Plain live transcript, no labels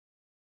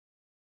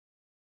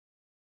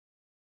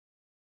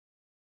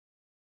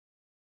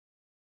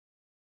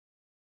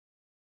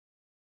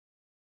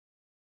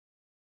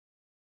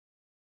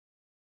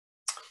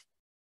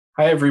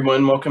Hi,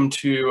 everyone. Welcome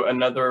to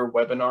another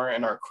webinar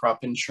in our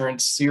crop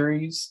insurance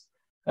series.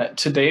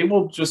 Today,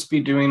 we'll just be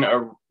doing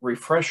a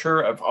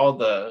refresher of all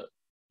the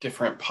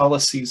different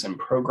policies and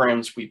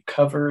programs we've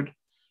covered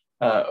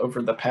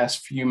over the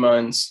past few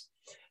months,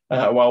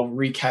 while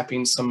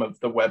recapping some of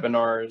the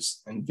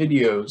webinars and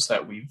videos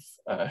that we've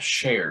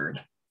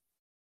shared.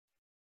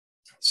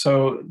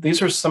 So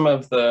these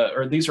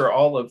are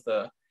all of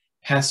the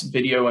past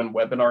video and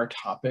webinar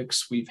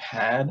topics we've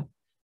had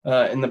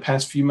in the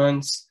past few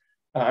months.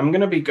 I'm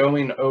going to be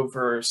going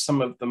over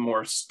some of the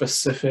more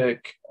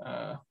specific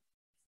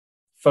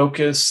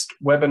focused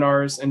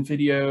webinars and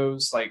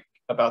videos, like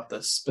about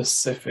the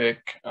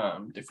specific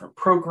different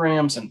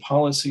programs and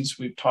policies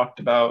we've talked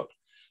about.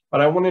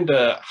 But I wanted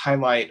to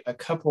highlight a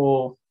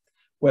couple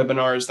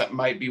webinars that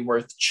might be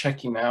worth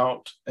checking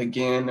out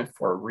again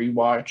for a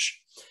rewatch,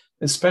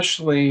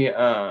 especially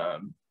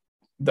the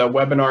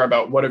webinar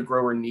about what a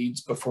grower needs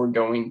before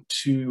going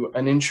to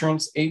an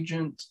insurance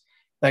agent.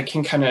 That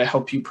can kind of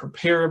help you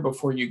prepare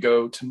before you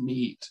go to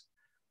meet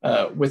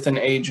with an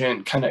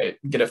agent, kind of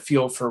get a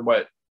feel for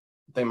what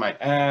they might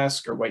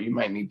ask or what you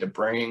might need to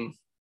bring.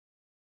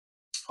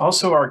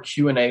 Also, our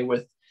Q&A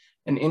with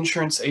an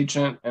insurance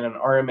agent and an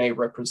RMA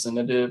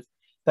representative.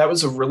 That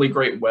was a really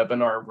great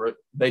webinar where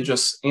they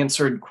just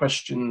answered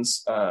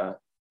questions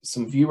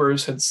some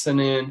viewers had sent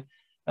in,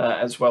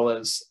 as well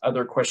as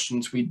other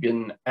questions we'd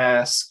been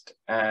asked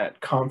at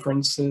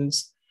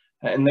conferences.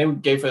 And they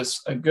gave us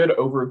a good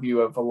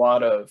overview of a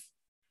lot of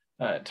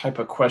type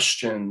of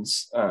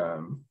questions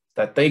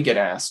that they get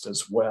asked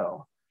as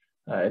well.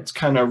 It's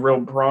kind of real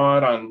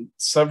broad on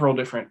several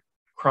different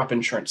crop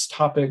insurance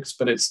topics,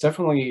 but it's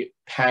definitely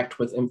packed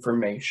with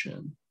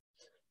information,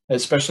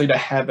 especially to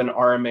have an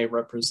RMA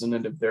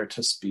representative there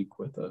to speak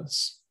with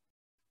us.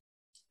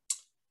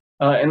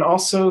 And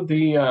also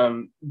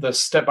the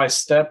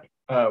step-by-step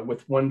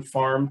with one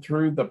farm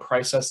through the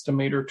price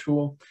estimator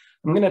tool.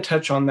 I'm going to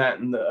touch on that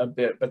in a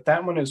bit, but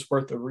that one is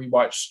worth a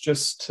rewatch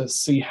just to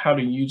see how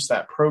to use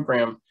that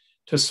program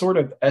to sort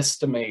of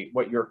estimate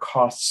what your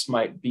costs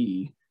might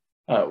be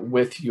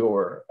with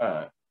your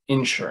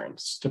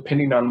insurance,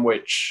 depending on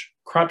which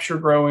crops you're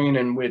growing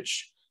and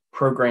which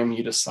program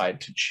you decide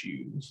to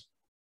choose.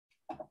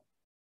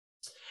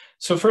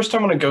 So first, I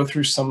want to go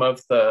through some of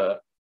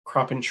the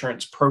crop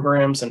insurance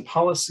programs and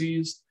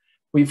policies.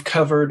 We've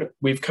covered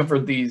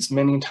these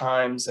many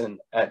times and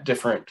at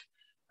different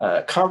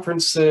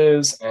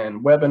conferences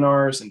and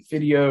webinars and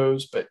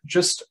videos, but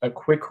just a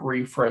quick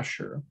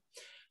refresher.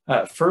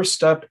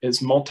 First up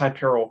is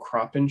multi-peril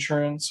crop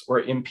insurance,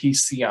 or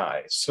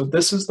MPCI. So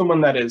this is the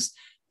one that is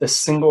the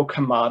single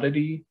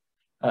commodity.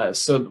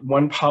 So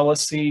one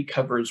policy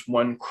covers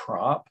one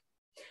crop.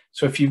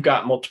 So if you've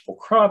got multiple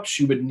crops,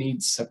 you would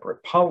need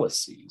separate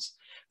policies.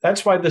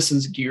 That's why this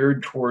is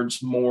geared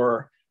towards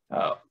more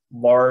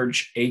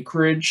large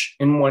acreage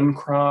in one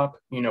crop,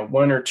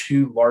 one or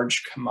two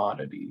large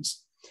commodities.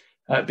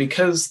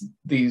 Because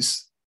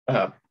this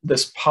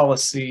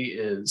policy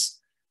is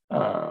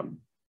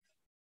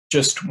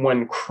just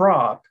one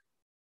crop,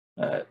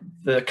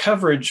 the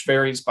coverage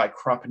varies by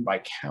crop and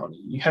by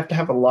county. You have to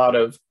have a lot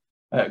of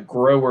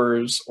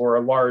growers or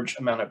a large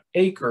amount of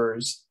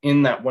acres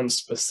in that one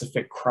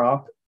specific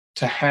crop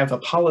to have a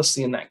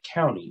policy in that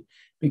county,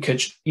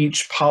 because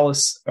each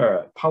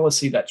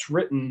policy that's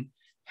written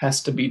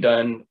has to be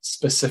done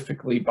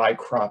specifically by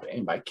crop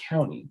and by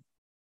county.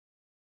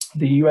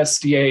 The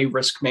USDA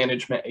Risk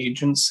Management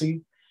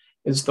Agency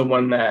is the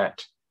one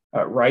that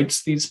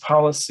writes these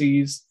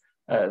policies.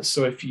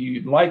 So if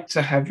you'd like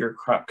to have your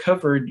crop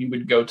covered, you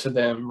would go to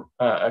them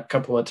a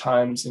couple of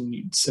times and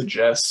you'd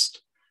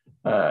suggest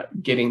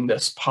getting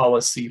this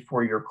policy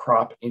for your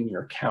crop in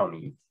your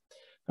county.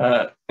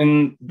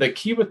 And the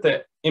key with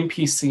the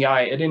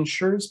MPCI, it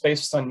insures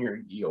based on your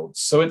yields.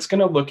 So it's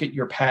going to look at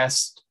your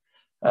past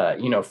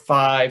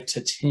 5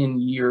 to 10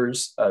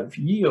 years of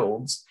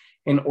yields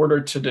in order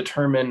to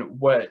determine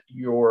what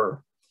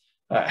your,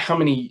 how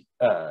many,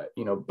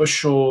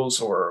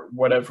 bushels or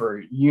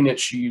whatever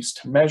units you use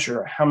to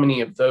measure, how many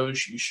of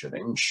those you should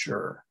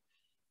insure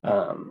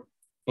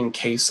in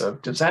case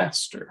of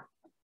disaster.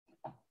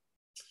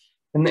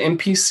 And the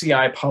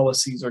MPCI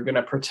policies are going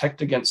to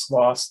protect against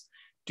loss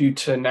due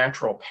to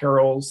natural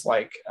perils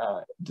like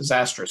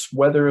disastrous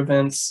weather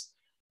events,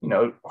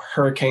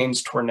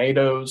 hurricanes,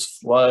 tornadoes,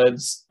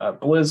 floods,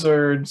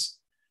 blizzards,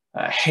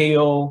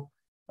 hail,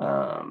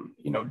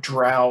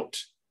 drought,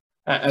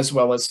 as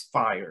well as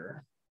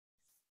fire.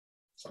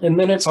 And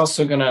then it's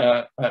also going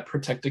to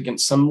protect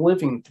against some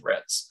living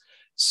threats.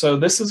 So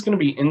this is going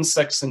to be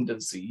insects and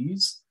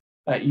disease.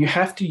 You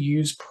have to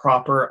use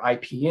proper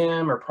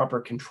IPM or proper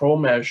control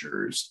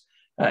measures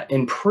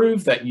and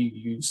prove that you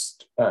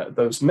used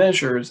those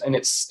measures, and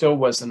it still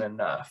wasn't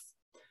enough.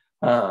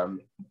 The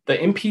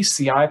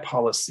MPCI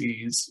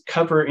policies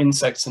cover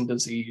insects and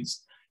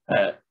disease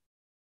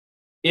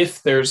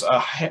if there's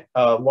a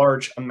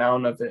large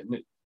amount of it and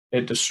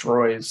it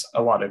destroys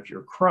a lot of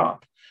your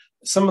crop.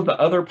 Some of the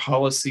other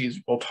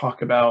policies we'll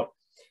talk about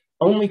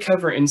only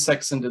cover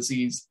insects and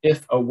disease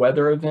if a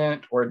weather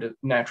event or a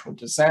natural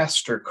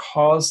disaster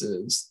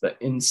causes the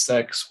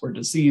insects or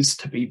disease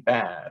to be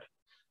bad.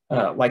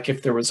 Like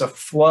if there was a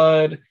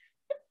flood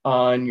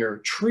on your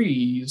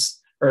trees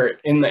or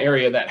in the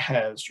area that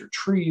has your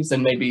trees,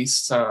 and maybe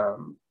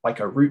some like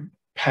a root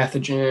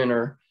pathogen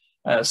or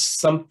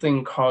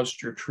something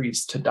caused your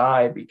trees to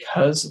die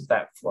because of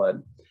that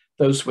flood,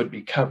 those would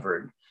be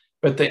covered.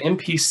 But the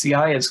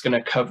MPCI is going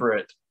to cover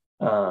it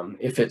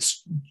if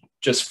it's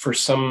just for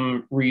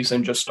some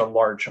reason, just a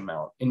large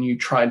amount, and you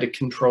tried to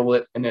control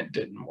it and it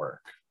didn't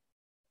work.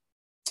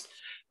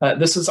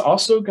 This is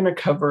also going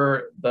to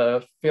cover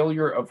the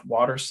failure of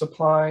water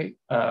supply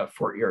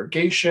for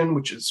irrigation,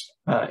 which is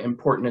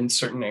important in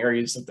certain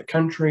areas of the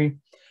country,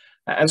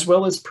 as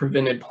well as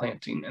prevented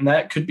planting. And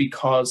that could be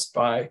caused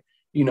by,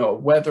 a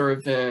weather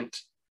event,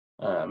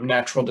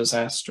 natural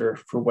disaster,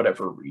 for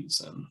whatever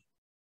reason.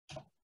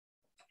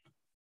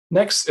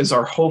 Next is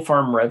our whole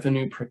farm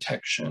revenue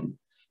protection.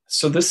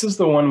 So this is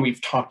the one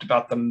we've talked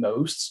about the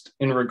most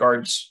in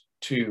regards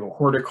to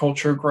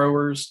horticulture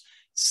growers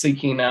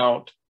seeking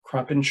out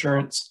crop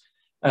insurance.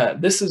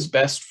 This is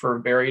best for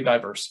very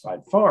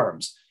diversified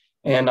farms,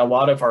 and a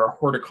lot of our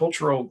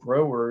horticultural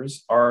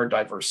growers are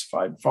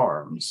diversified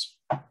farms.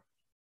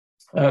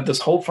 This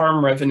whole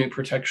farm revenue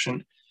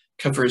protection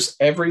covers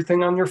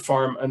everything on your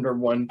farm under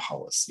one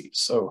policy.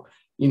 So,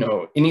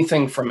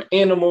 anything from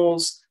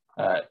animals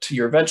to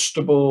your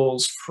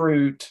vegetables,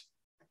 fruit,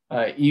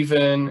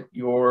 even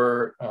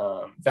your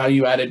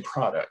value-added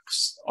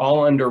products,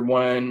 all under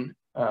one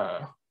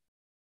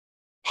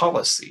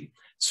policy.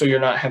 So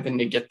you're not having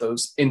to get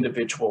those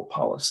individual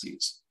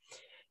policies.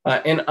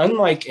 And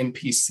unlike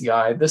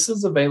MPCI, this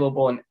is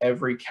available in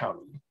every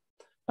county.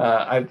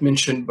 I've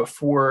mentioned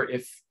before,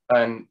 if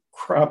a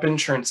crop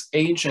insurance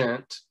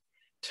agent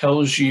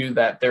tells you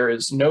that there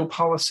is no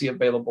policy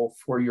available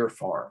for your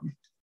farm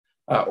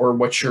or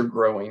what you're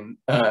growing,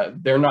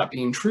 they're not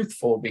being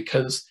truthful,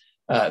 because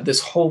this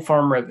whole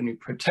farm revenue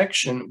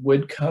protection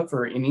would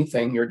cover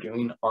anything you're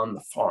doing on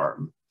the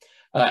farm,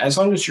 as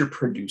long as you're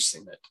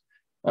producing it.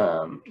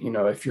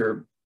 If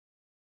you're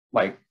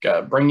like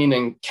bringing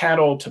in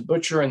cattle to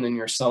butcher and then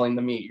you're selling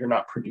the meat, you're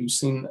not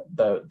producing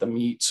the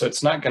meat. So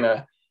it's not going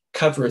to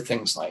cover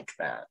things like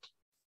that.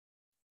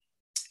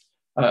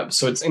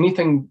 So it's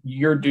anything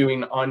you're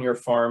doing on your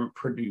farm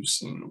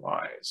producing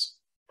wise.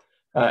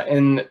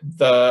 And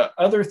the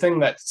other thing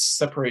that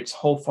separates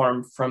whole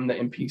farm from the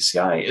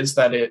MPCI is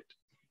that it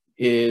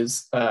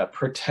is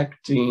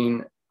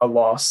protecting a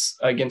loss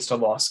against a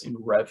loss in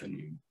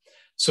revenue.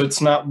 So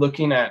it's not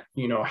looking at,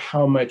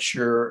 how much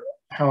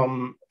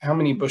how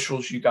many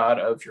bushels you got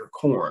of your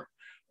corn,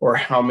 or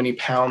how many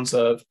pounds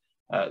of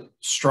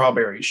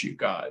strawberries you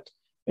got.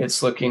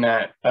 It's looking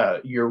at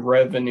your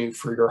revenue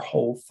for your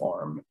whole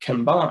farm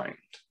combined.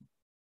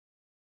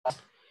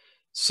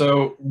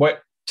 So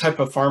what type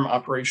of farm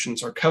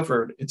operations are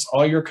covered? It's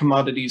all your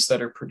commodities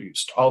that are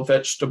produced, all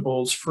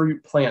vegetables,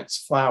 fruit, plants,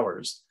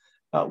 flowers,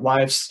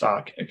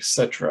 livestock,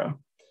 etc.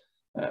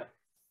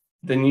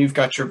 Then you've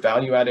got your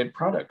value-added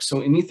products.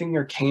 So anything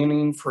you're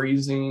canning,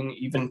 freezing,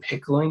 even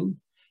pickling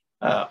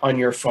on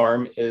your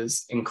farm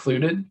is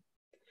included.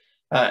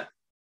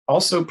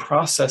 Also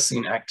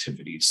processing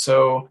activities.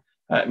 So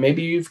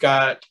maybe you've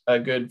got a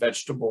good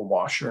vegetable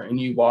washer and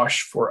you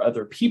wash for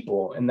other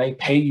people and they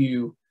pay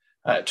you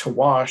to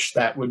wash,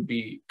 that would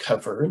be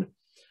covered.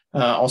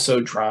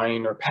 Also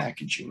drying or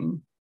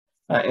packaging.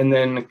 And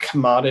then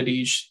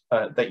commodities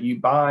that you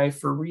buy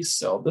for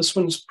resale. This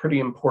one's pretty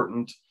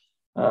important.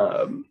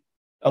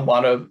 A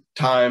lot of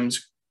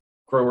times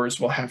growers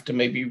will have to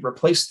maybe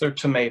replace their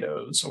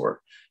tomatoes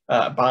or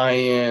buy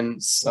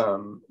in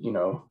some,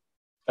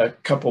 a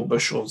couple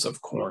bushels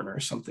of corn or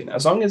something.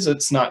 As long as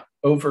it's not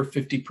over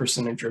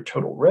 50% of your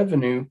total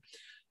revenue,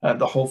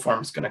 the whole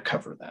farm is going to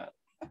cover that.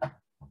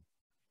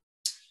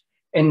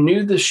 And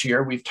new this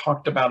year, we've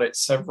talked about it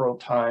several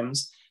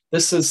times.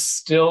 This is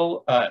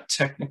still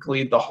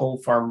technically the whole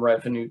farm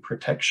revenue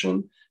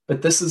protection,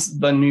 but this is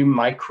the new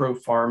micro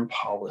farm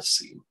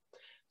policy.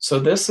 So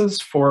this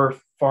is for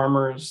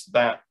farmers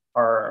that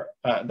are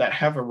that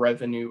have a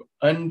revenue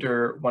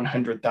under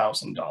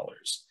 $100,000.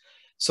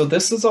 So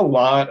this is a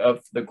lot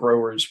of the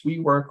growers we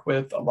work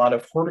with, a lot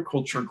of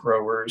horticulture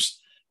growers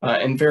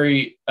and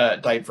very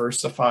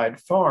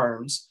diversified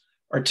farms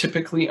are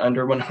typically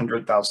under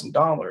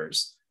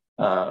 $100,000.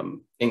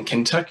 In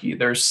Kentucky,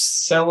 they're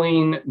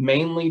selling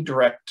mainly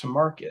direct to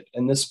market,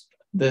 and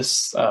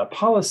this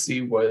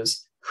policy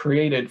was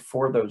created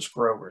for those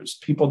growers,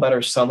 people that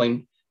are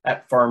selling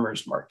at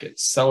farmers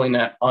markets, selling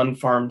at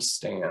on-farm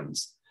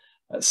stands,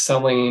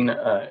 selling,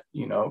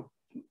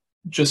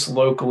 just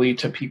locally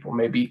to people,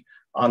 maybe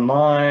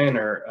online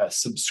or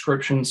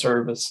subscription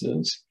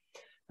services.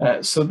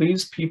 So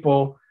these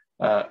people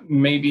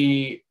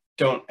maybe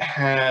don't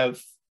have,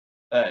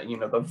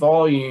 the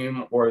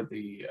volume or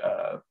the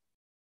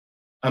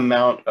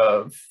amount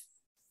of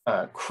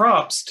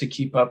crops to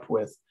keep up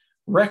with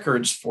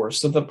records for.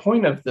 So the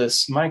point of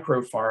this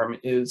micro farm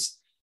is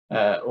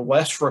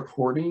less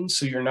reporting.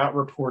 So you're not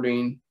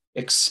reporting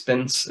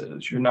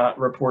expenses. You're not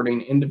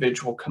reporting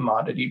individual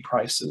commodity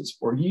prices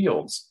or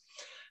yields.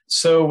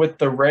 So with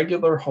the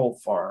regular whole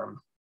farm,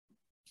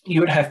 you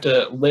would have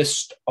to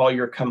list all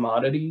your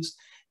commodities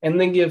and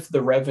then give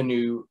the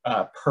revenue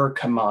per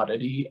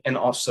commodity and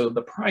also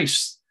the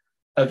price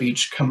of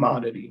each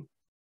commodity.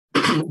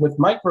 With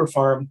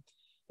microfarm,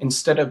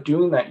 instead of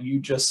doing that, you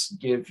just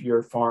give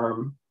your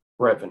farm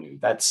revenue.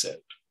 That's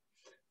it.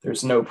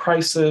 There's no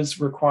prices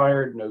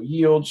required, no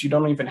yields. You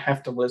don't even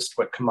have to list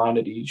what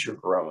commodities you're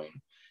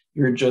growing.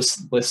 You're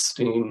just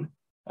listing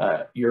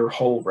your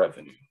whole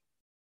revenue.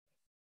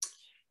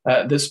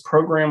 This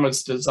program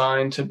was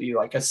designed to be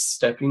like a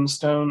stepping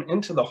stone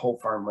into the whole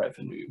farm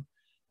revenue,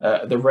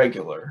 the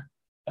regular,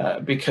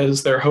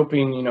 because they're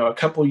hoping, a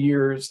couple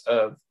years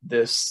of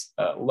this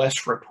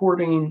less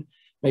reporting,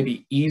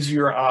 maybe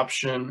easier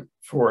option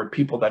for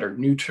people that are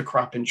new to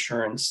crop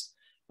insurance.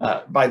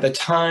 By the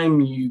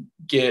time you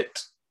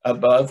get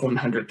above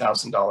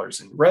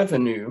 $100,000 in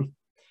revenue,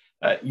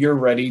 you're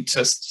ready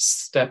to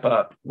step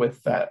up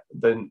with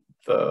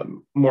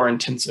the more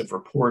intensive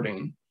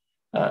reporting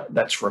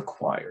that's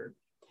required.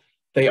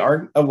 They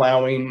are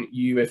allowing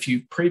you, if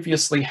you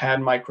previously had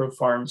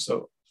microfarm,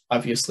 so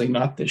obviously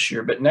not this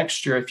year, but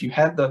next year, if you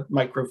had the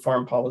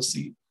microfarm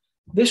policy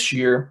this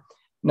year,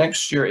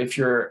 next year, if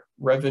your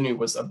revenue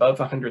was above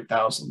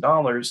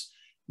 $100,000,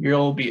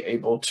 you'll be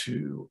able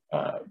to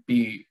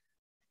be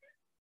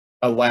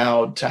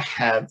allowed to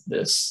have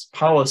this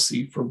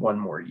policy for one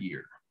more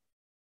year.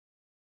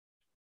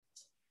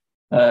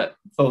 The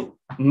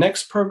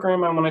next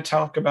program I want to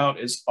talk about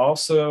is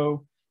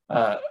also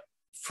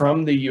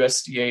from the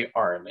USDA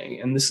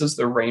RMA, and this is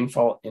the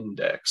Rainfall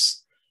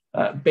Index.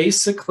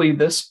 Basically,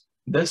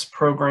 this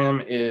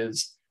program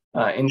is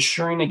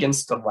ensuring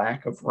against a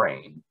lack of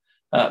rain,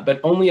 but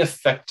only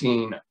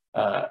affecting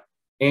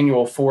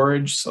annual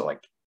forage, so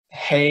like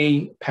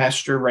hay,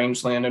 pasture,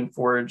 rangeland, and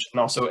forage, and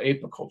also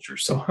apiculture,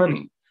 so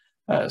honey.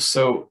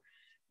 So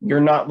you're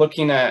not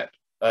looking at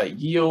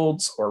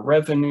yields or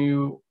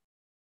revenue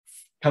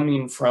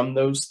coming from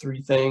those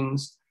three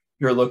things.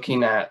 You're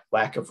looking at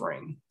lack of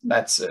rain.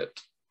 That's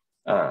it.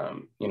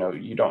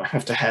 You don't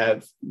have to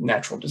have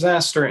natural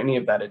disaster, any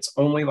of that. It's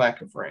only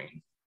lack of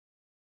rain.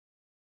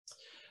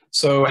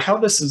 So how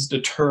this is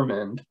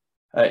determined,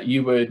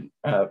 you would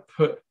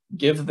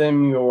give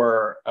them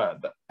your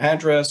the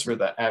address or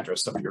the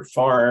address of your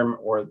farm,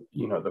 or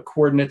the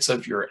coordinates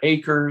of your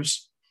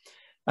acres,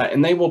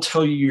 and they will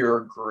tell you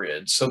your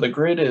grid. So the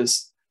grid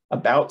is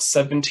about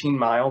 17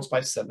 miles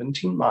by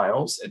 17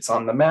 miles. It's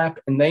on the map,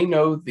 and they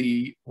know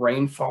the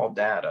rainfall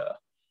data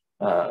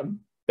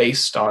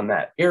based on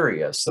that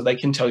area. So they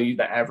can tell you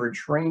the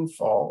average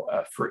rainfall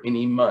for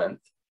any month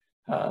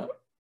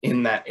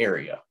in that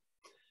area.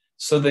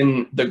 So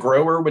then the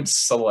grower would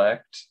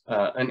select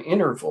an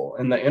interval,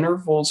 and the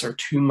intervals are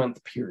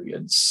 2-month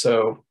periods.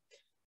 So,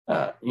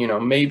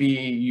 maybe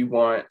you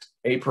want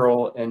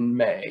April and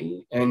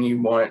May, and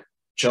you want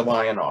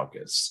July and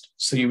August.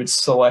 So you would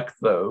select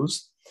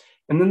those,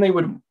 and then they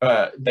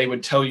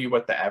would tell you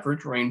what the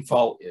average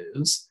rainfall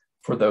is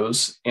for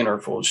those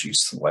intervals you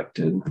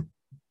selected.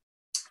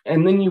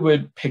 And then you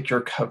would pick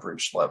your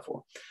coverage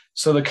level.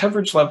 So the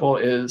coverage level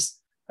is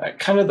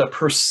kind of the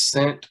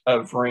percent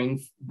of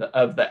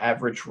the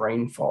average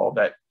rainfall,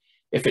 that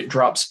if it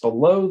drops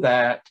below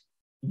that,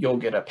 you'll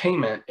get a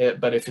payment,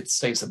 but if it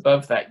stays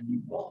above that,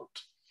 you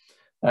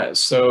won't.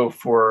 So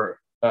for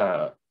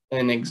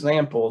an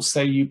example,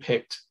 say you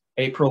picked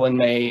April and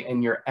May,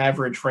 and your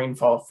average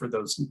rainfall for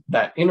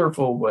that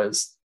interval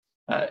was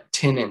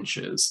 10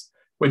 inches,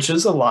 which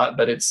is a lot,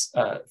 but it's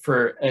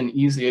for an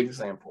easy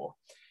example.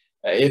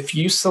 If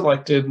you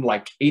selected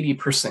like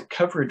 80%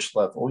 coverage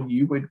level,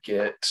 you would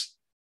get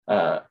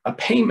a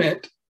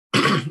payment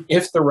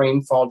if the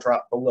rainfall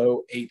dropped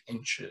below 8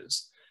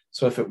 inches.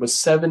 So if it was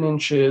 7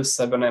 inches,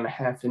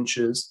 7.5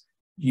 inches,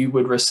 you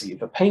would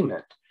receive a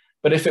payment.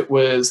 But if it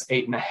was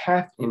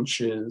 8.5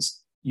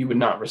 inches, you would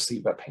not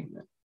receive a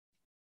payment.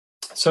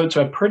 So it's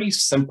a pretty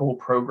simple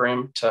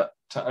program to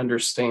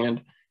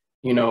understand.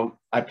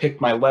 I pick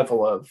my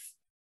level of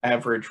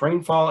average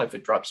rainfall. If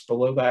it drops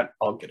below that,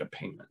 I'll get a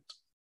payment.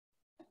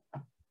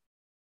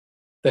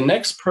 The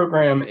next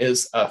program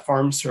is a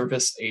Farm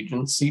Service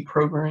Agency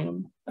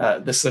program.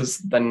 This is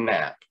the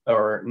NAP,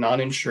 or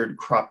Non-Insured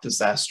Crop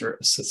Disaster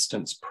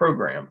Assistance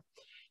Program.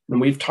 And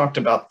we've talked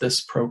about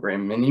this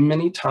program many,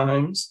 many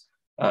times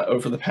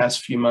over the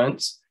past few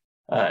months.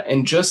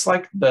 And just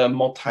like the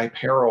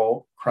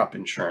multi-peril crop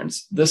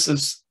insurance, this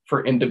is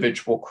for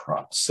individual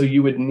crops. So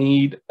you would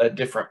need a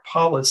different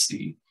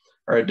policy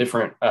or a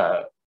different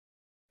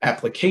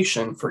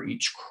application for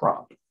each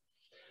crop.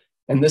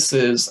 And this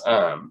is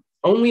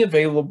only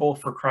available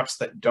for crops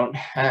that don't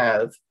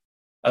have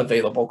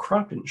available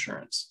crop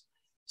insurance.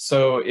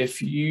 So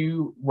if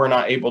you were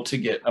not able to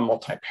get a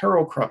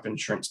multi-peril crop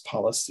insurance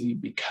policy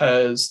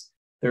because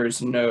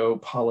there's no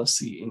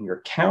policy in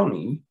your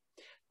county,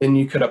 then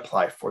you could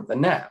apply for the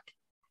NAP.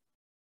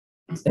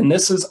 And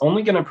this is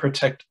only going to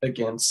protect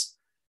against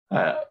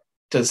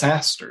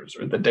disasters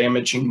or the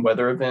damaging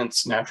weather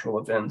events, natural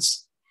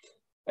events.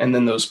 And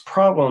then those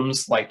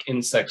problems like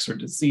insects or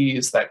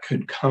disease that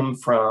could come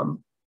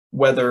from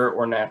weather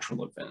or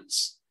natural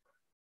events.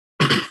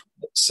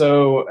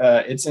 So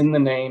it's in the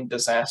name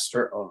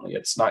disaster only.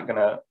 It's not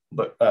going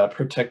to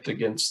protect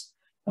against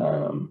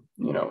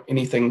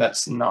anything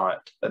that's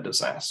not a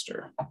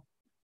disaster.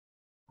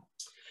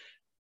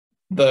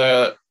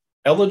 The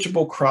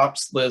eligible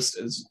crops list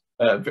is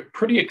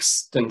pretty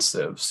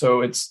extensive.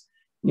 So it's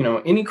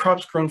any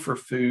crops grown for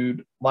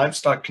food,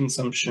 livestock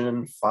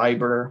consumption,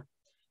 fiber,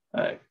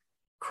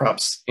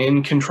 crops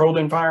in controlled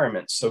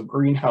environments, so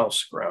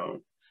greenhouse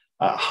grown,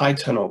 high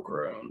tunnel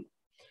grown,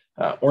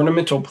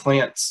 ornamental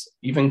plants,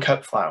 even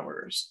cut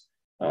flowers.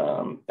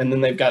 And then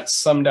they've got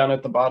some down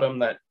at the bottom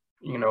that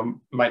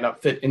might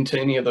not fit into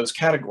any of those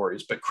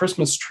categories, but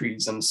Christmas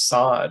trees and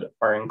sod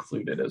are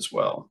included as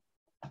well.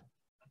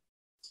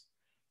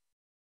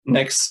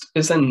 Next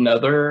is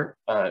another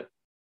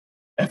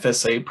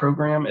FSA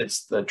program.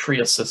 It's the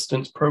Tree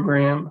Assistance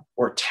Program,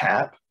 or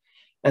TAP.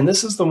 And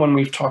this is the one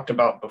we've talked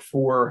about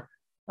before,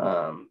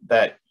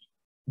 that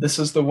this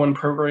is the one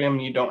program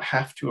you don't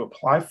have to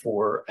apply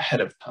for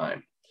ahead of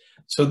time.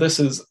 So this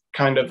is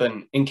kind of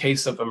an in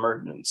case of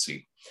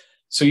emergency.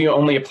 So you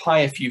only apply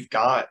if you've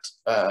got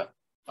a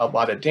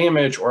lot of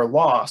damage or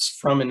loss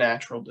from a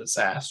natural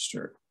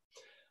disaster.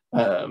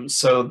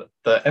 So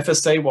the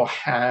FSA will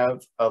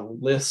have a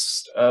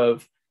list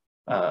of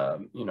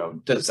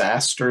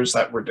disasters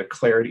that were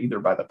declared either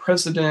by the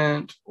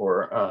president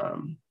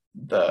or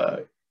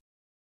the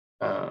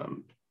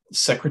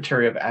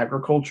Secretary of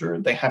Agriculture.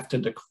 They have to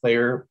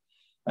declare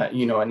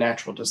a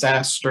natural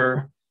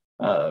disaster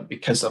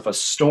because of a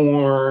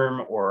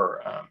storm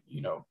or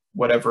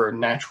whatever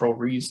natural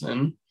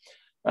reason.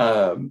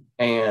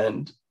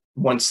 And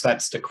once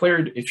that's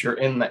declared, if you're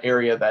in the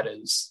area that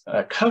is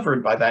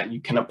covered by that,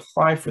 you can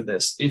apply for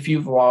this if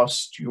you've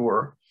lost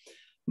your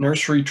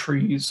nursery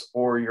trees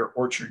or your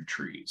orchard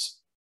trees.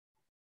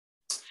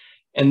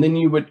 And then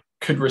you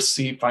could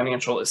receive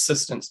financial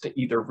assistance to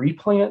either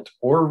replant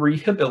or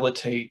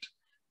rehabilitate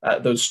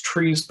those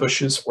trees,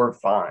 bushes, or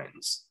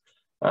vines.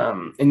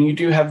 And you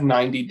do have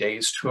 90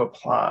 days to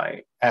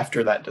apply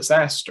after that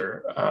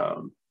disaster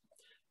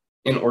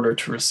in order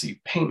to receive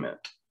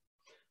payment.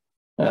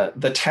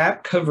 The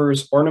TAP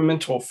covers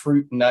ornamental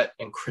fruit, nut,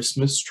 and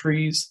Christmas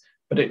trees,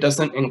 but it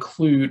doesn't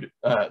include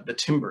the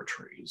timber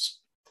trees.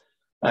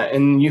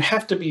 And you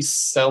have to be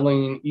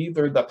selling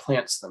either the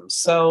plants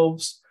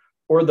themselves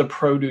or the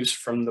produce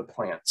from the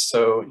plants.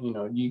 So,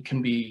 you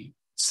can be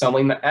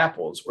selling the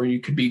apples, or you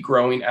could be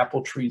growing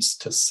apple trees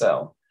to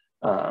sell.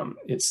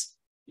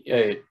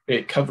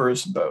 It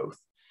covers both.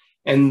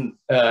 And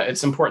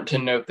it's important to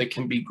note they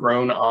can be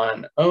grown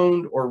on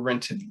owned or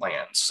rented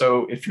land.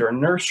 So if you're a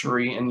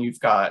nursery and you've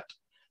got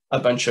a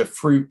bunch of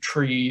fruit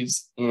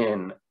trees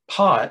in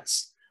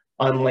pots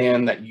on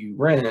land that you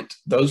rent,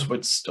 those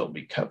would still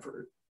be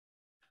covered.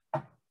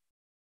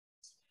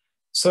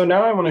 So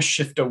now I want to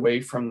shift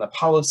away from the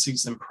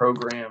policies and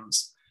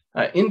programs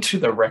into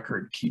the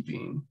record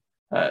keeping.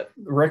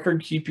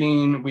 Record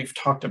keeping we've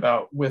talked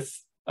about with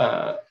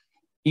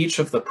each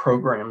of the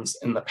programs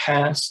in the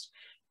past,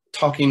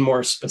 talking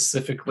more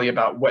specifically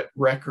about what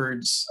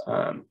records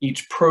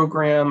each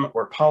program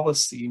or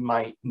policy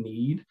might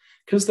need,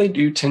 because they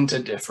do tend to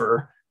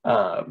differ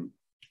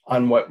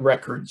on what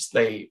records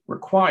they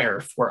require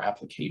for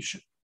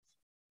application.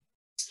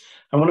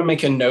 I want to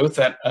make a note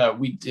that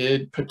we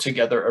did put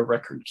together a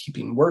record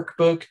keeping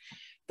workbook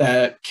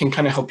that can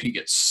kind of help you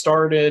get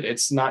started.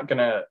 It's not going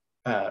to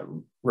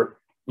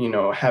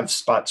have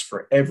spots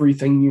for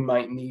everything you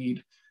might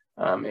need.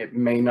 It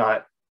may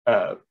not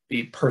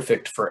be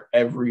perfect for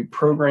every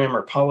program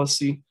or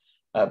policy,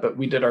 but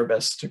we did our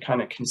best to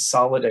kind of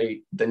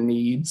consolidate the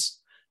needs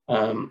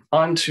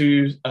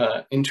into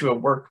a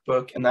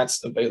workbook, and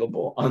that's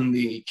available on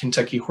the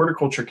Kentucky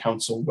Horticulture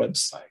Council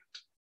website.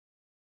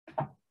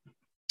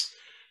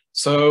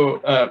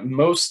 So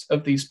most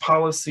of these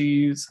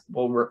policies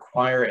will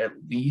require at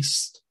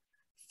least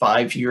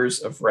 5 years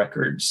of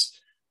records.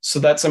 So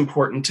that's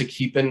important to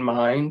keep in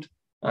mind.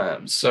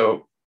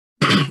 So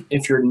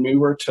if you're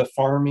newer to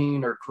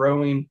farming or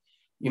growing,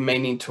 you may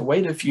need to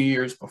wait a few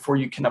years before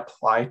you can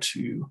apply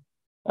to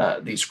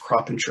these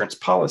crop insurance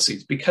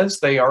policies, because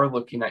they are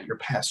looking at your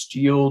past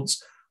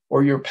yields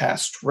or your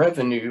past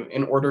revenue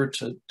in order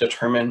to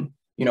determine,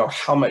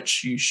 how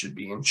much you should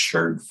be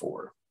insured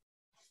for.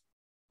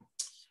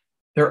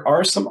 There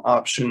are some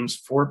options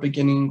for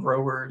beginning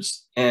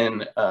growers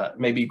and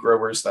maybe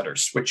growers that are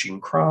switching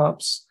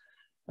crops,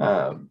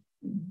 but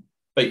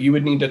you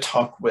would need to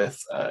talk with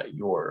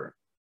your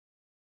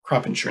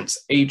crop insurance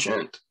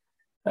agent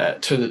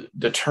to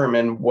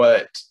determine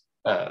what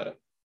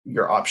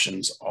your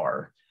options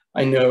are.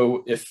 I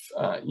know if,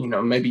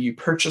 maybe you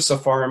purchase a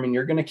farm and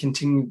you're going to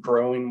continue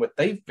growing what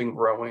they've been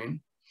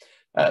growing,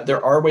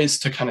 there are ways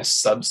to kind of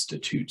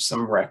substitute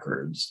some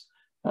records.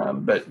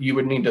 But you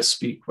would need to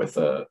speak with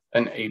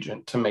an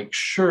agent to make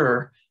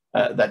sure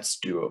that's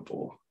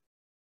doable.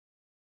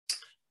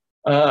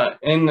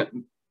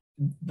 And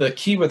the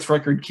key with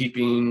record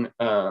keeping,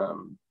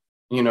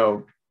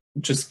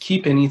 just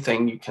keep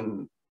anything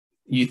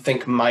you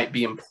think might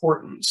be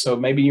important. So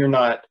maybe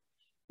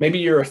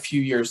you're a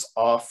few years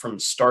off from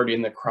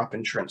starting the crop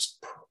insurance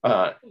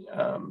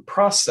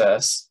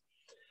process,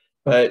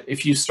 but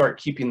if you start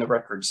keeping the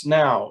records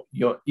now,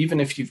 even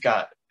if you've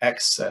got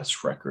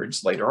excess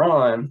records later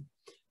on,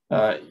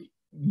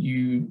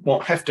 you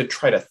won't have to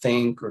try to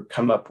think or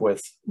come up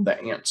with the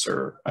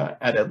answer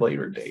at a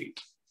later date.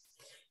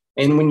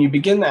 And when you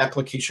begin the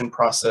application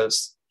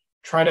process,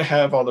 try to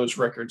have all those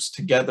records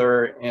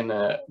together in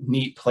a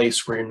neat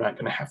place where you're not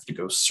going to have to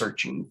go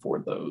searching for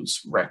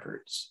those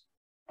records.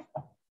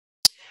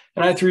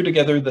 And I threw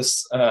together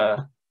this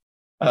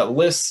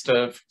list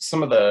of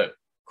some of the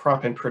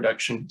crop and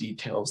production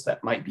details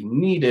that might be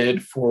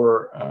needed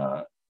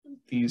for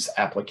these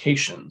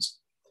applications.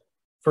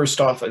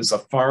 First off is a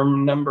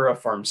farm number, a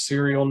farm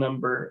serial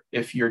number.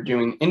 If you're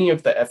doing any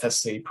of the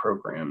FSA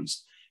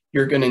programs,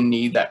 you're going to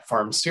need that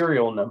farm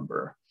serial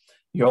number.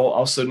 You'll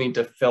also need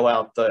to fill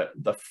out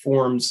the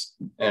forms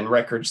and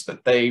records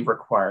that they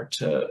require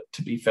to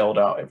be filled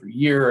out every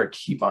year or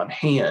keep on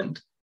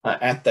hand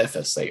at the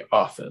FSA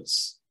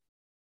office.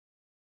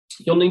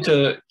 You'll need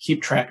to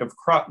keep track of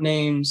crop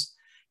names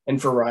and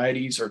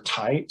varieties or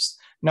types,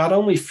 not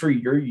only for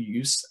your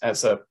use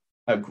as a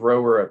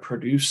grower, a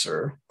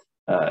producer,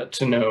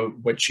 to know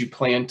what you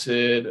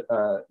planted,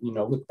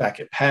 look back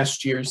at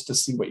past years to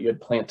see what you had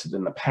planted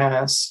in the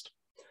past,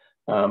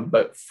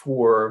 but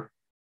for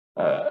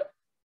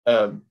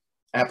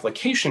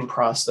application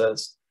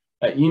process,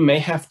 you may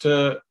have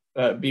to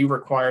be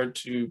required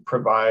to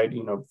provide,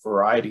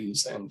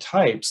 varieties and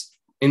types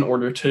in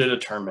order to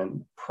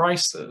determine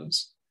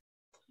prices.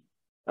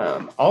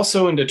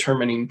 Also in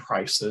determining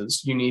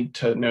prices, you need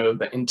to know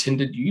the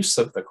intended use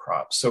of the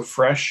crop. So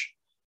fresh,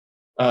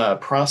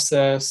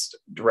 processed,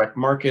 direct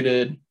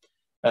marketed,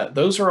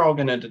 those are all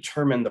going to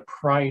determine the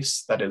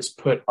price that is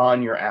put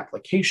on your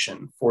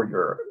application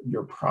for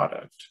your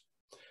product.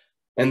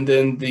 And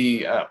then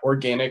the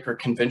organic or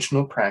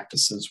conventional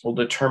practices will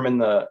determine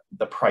the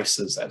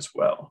prices as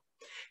well.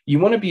 You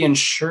want to be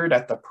insured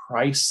at the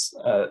price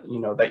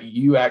that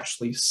you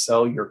actually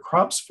sell your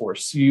crops for.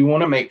 So you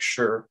want to make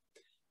sure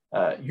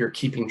you're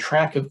keeping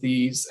track of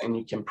these and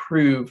you can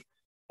prove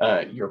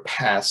your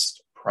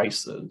past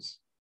prices.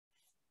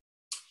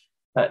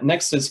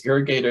 Next is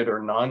irrigated or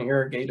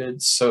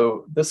non-irrigated.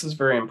 So this is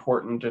very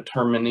important,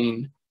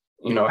 determining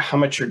how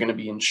much you're going to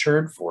be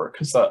insured for,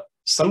 because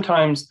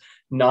sometimes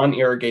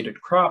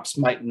non-irrigated crops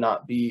might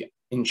not be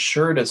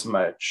insured as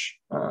much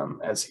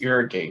as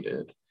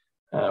irrigated.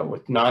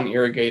 With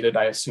non-irrigated,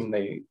 I assume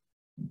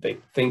they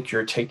think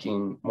you're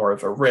taking more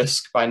of a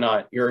risk by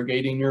not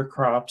irrigating your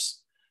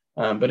crops,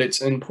 but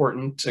it's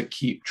important to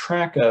keep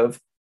track of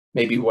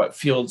maybe what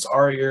fields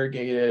are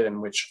irrigated and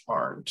which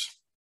aren't.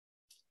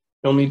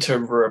 You'll need to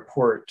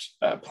report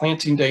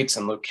planting dates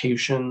and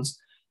locations.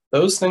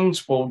 Those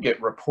things will get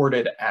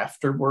reported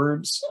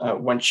afterwards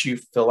once you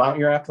fill out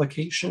your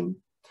application,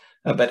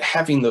 but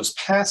having those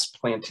past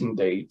planting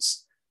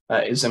dates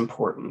is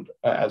important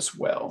as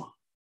well.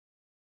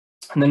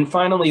 And then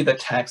finally, the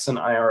tax and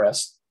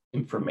IRS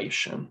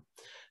information,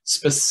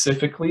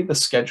 specifically the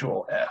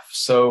Schedule F.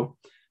 So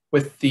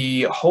with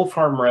the whole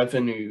farm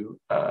revenue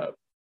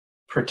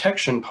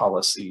protection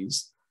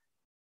policies,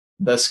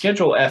 the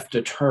Schedule F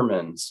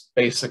determines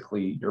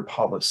basically your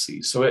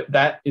policy. So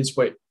that is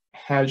what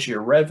has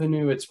your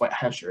revenue, it's what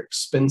has your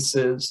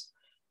expenses.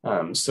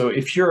 So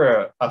if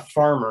you're a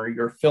farmer,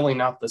 you're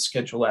filling out the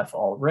Schedule F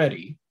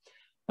already,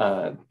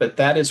 but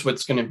that is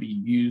what's going to be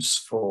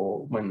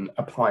useful when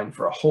applying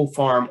for a whole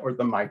farm or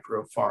the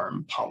micro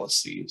farm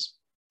policies.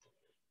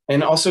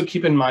 And also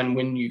keep in mind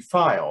when you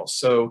file.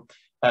 So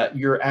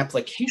your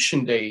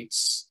application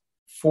dates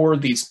for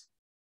these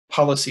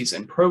policies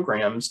and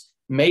programs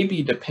may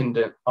be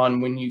dependent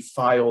on when you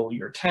file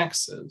your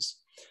taxes.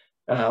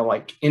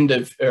 Like end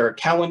of or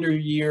calendar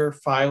year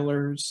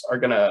filers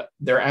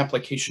their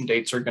application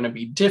dates are gonna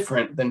be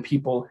different than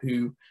people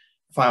who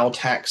file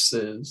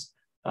taxes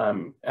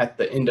at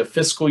the end of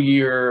fiscal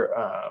year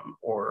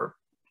or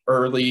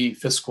early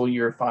fiscal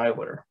year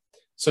filer.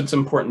 So it's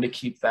important to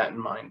keep that in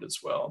mind as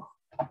well.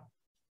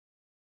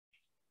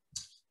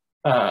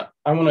 I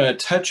wanna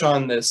touch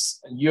on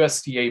this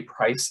USDA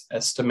price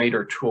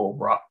estimator tool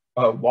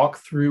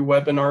walkthrough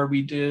webinar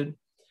we did.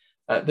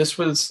 This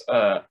was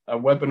a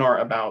webinar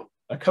about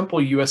a couple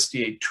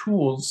USDA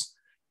tools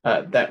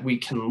that we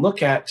can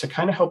look at to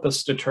kind of help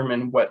us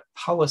determine what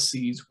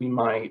policies we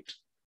might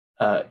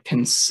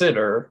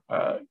consider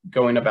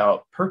going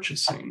about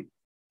purchasing.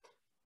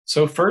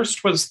 So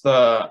first was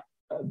the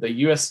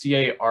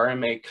USDA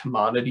RMA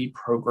Commodity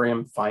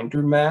Program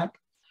Finder Map.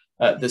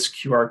 This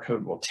QR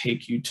code will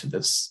take you to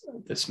this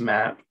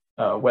map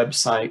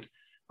website.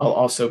 I'll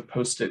also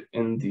post it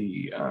in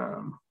the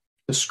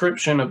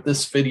description of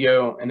this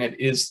video, and it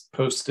is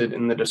posted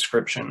in the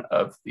description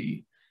of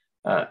the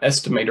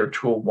estimator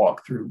tool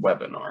walkthrough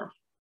webinar.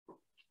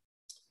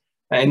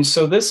 And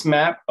so this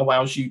map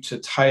allows you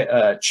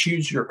to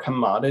choose your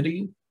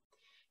commodity,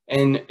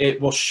 and it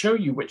will show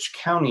you which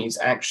counties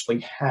actually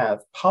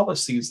have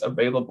policies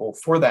available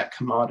for that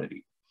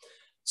commodity.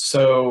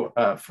 So,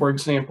 for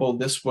example,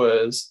 this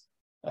was,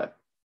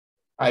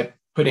 I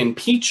put in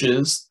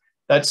peaches.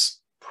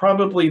 That's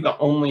probably the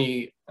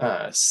only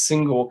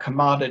single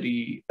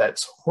commodity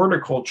that's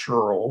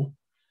horticultural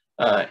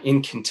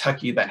in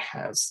Kentucky that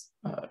has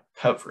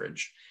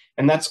coverage.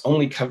 And that's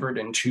only covered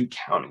in 2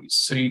 counties.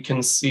 So you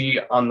can see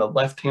on the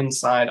left-hand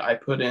side, I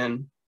put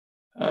in,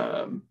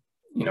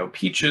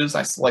 peaches.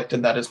 I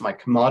selected that as my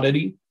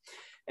commodity.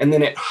 And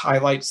then it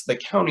highlights the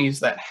counties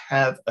that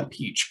have a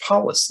peach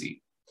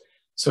policy.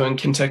 So in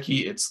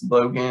Kentucky, it's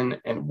Logan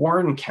and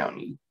Warren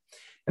County.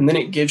 And then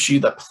it gives you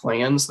the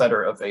plans that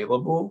are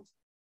available.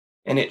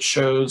 And it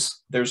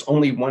shows there's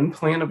only one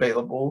plan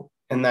available,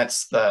 and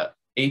that's the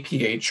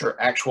APH, or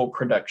actual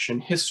production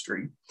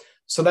history.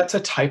 So that's a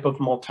type of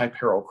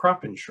multi-peril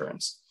crop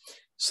insurance.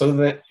 So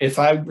that if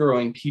I'm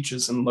growing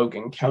peaches in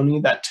Logan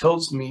County, that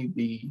tells me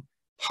the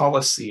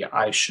policy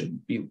I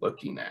should be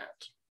looking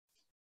at.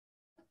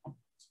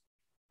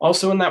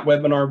 Also in that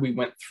webinar, we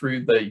went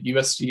through the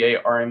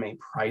USDA RMA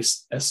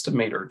price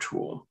estimator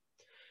tool.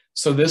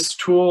 So this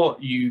tool,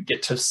 you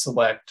get to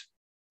select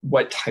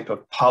what type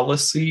of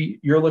policy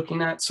you're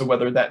looking at. So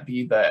whether that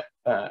be the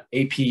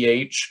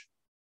APH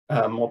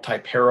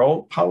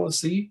multi-peril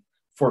policy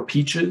for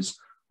peaches,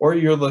 or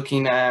you're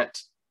looking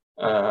at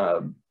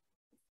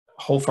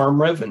whole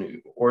farm revenue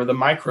or the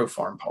micro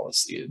farm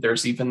policy.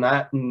 There's even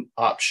that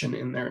option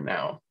in there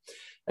now.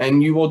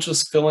 And you will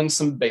just fill in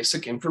some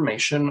basic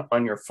information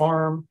on your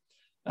farm.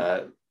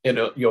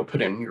 You'll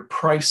put in your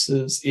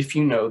prices if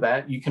you know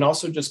that. You can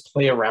also just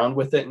play around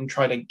with it and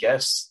try to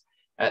guess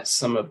at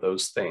some of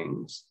those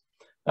things.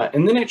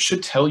 And then it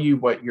should tell you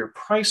what your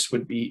price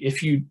would be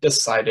if you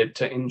decided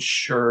to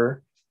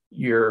insure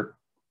your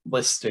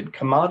listed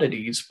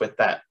commodities with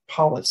that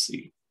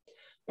policy.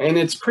 And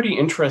it's pretty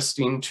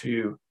interesting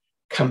to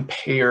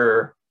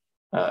compare,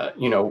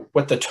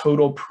 what the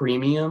total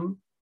premium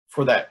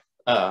for that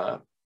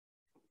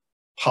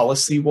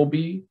policy will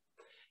be.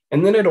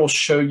 And then it'll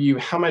show you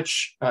how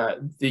much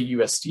the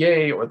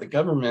USDA or the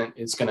government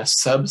is going to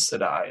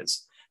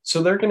subsidize.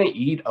 So they're going to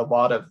eat a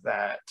lot of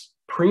that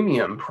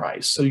premium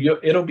price. So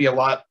it'll be a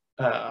lot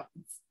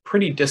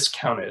pretty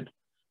discounted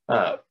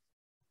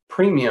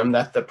premium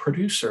that the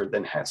producer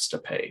then has to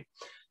pay.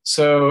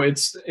 So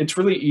it's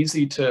really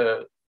easy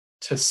to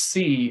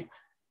see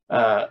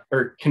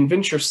or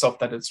convince yourself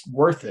that it's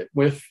worth it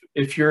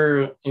if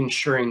you're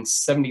insuring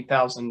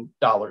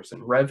 $70,000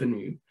 in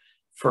revenue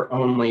for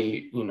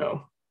only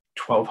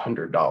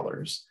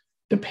 $1,200,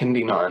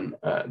 depending on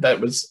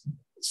that was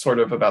sort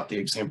of about the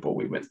example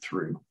we went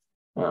through,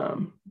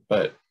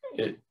 but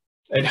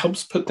it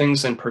helps put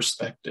things in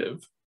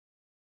perspective.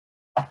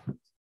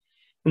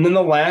 And then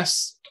the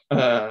last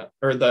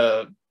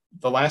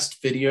the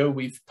last video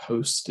we've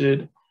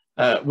posted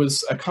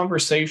was a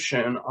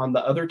conversation on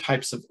the other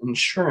types of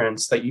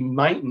insurance that you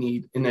might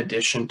need in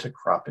addition to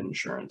crop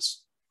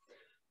insurance.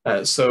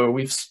 So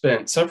we've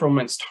spent several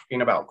minutes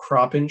talking about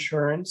crop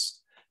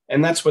insurance,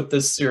 and that's what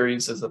this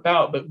series is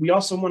about. But we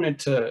also wanted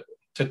to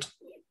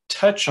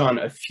touch on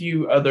a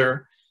few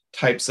other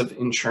types of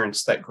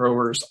insurance that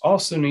growers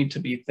also need to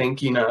be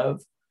thinking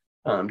of,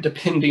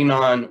 depending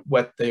on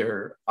what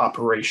their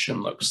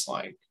operation looks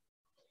like.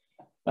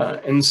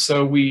 And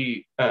so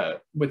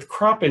with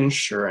crop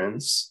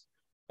insurance,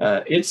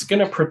 it's going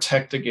to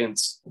protect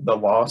against the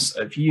loss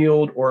of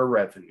yield or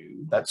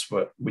revenue. That's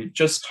what we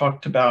just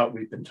talked about.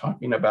 We've been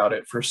talking about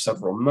it for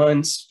several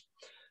months,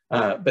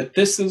 but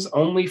this is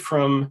only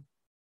from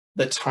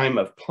the time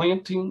of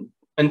planting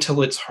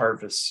until it's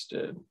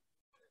harvested,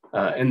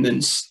 and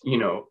then,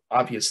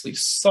 obviously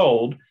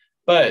sold,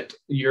 but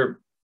you're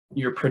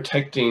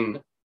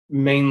protecting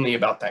mainly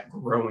about that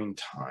growing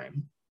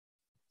time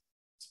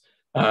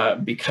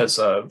because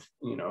of,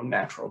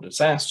 natural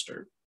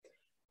disaster.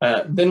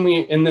 Then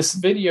in this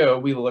video,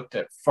 we looked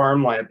at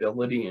farm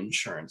liability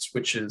insurance,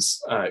 which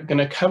is going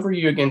to cover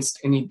you against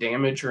any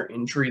damage or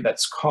injury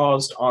that's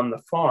caused on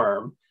the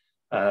farm,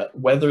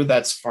 whether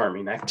that's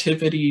farming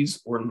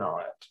activities or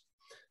not.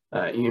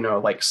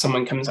 Like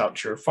someone comes out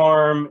to your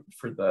farm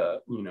for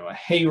a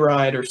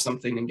hayride or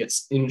something and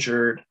gets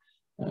injured.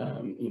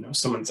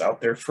 Someone's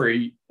out there for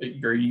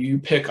your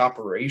U-pick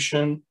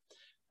operation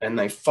and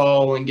they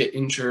fall and get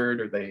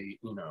injured, or they,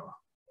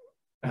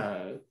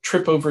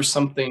 trip over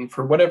something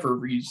for whatever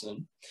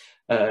reason.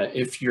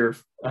 It's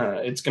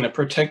going to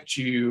protect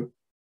you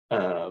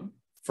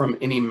from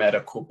any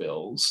medical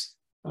bills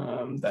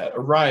that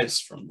arise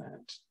from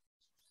that.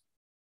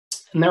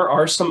 And there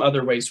are some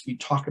other ways we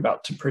talk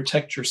about to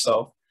protect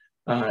yourself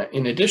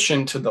in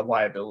addition to the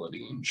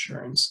liability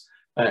insurance.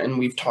 And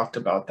we've talked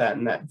about that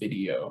in that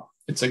video.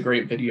 It's a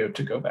great video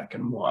to go back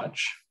and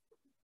watch.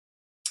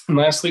 And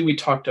lastly, we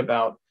talked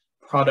about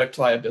product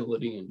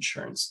liability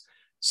insurance.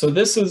 So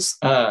this is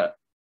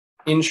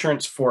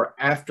insurance for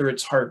after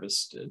it's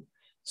harvested.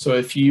 So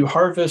if you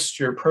harvest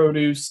your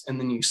produce and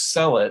then you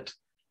sell it,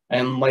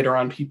 and later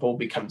on people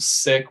become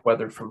sick,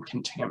 whether from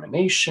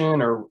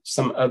contamination or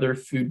some other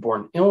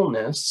foodborne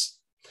illness,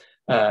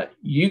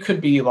 you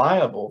could be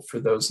liable for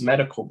those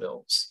medical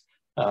bills,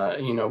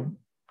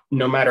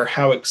 no matter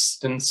how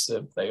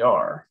extensive they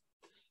are.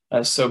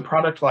 So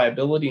product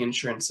liability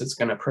insurance is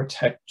going to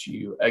protect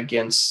you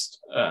against,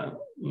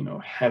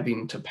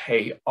 having to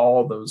pay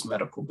all those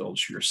medical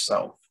bills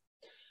yourself.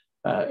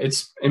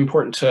 It's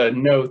important to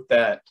note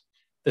that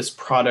this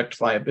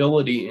product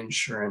liability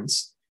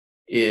insurance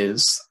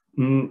is,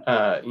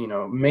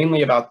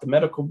 mainly about the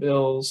medical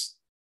bills,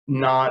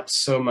 not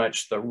so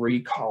much the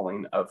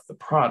recalling of the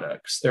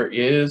products. There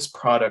is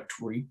product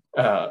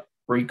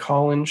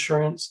recall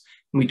insurance.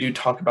 And we do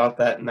talk about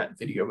that in that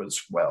video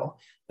as well.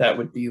 That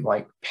would be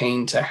like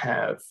paying to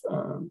have,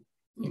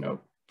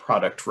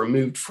 product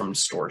removed from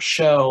store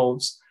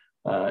shelves,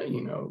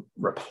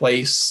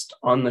 replaced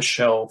on the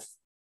shelf,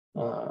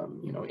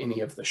 any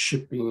of the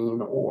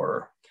shipping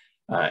or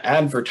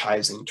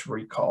advertising to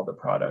recall the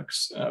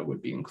products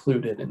would be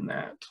included in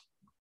that.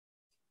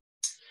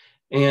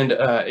 And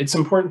it's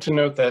important to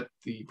note that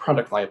the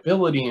product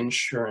liability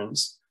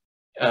insurance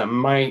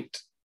might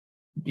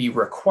be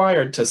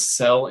required to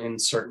sell in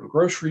certain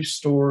grocery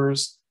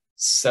stores,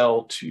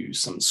 sell to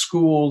some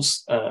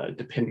schools,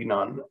 depending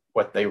on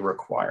what they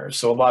require.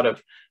 So a lot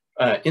of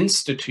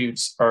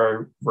institutes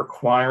are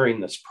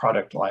requiring this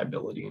product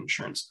liability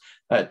insurance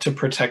to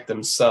protect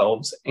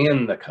themselves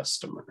and the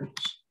customers.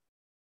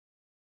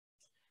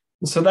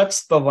 So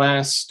that's the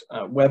last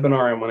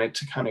webinar I wanted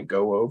to kind of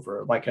go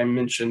over. Like I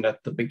mentioned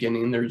at the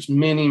beginning, there's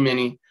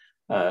many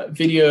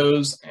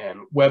videos and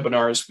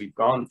webinars we've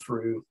gone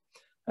through.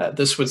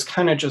 This was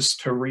kind of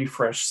just to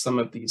refresh some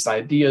of these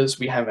ideas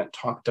we haven't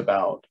talked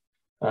about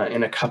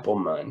in a couple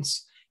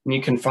months. And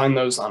you can find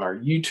those on our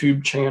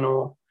YouTube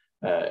channel.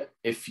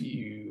 If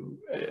you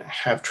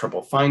have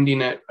trouble finding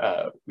it,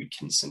 we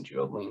can send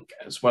you a link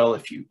as well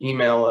if you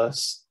email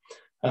us.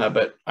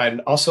 But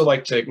I'd also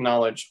like to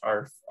acknowledge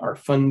our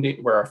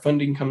funding, where our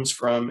funding comes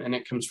from, and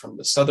it comes from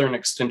the Southern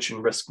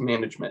Extension Risk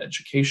Management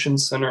Education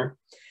Center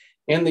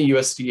and the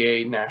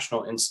USDA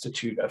National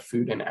Institute of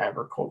Food and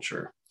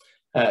Agriculture.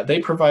 They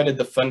provided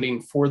the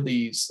funding for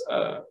these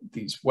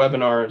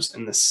webinars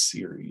in this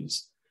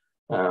series.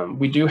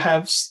 We do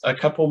have a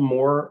couple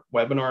more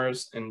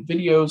webinars and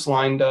videos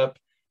lined up.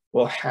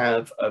 We'll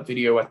have a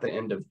video at the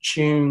end of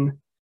June,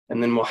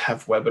 and then we'll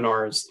have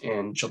webinars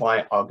in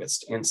July,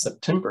 August, and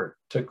September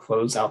to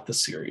close out the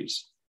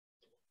series.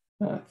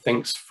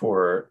 Thanks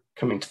for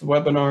coming to the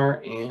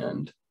webinar,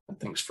 and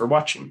thanks for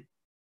watching.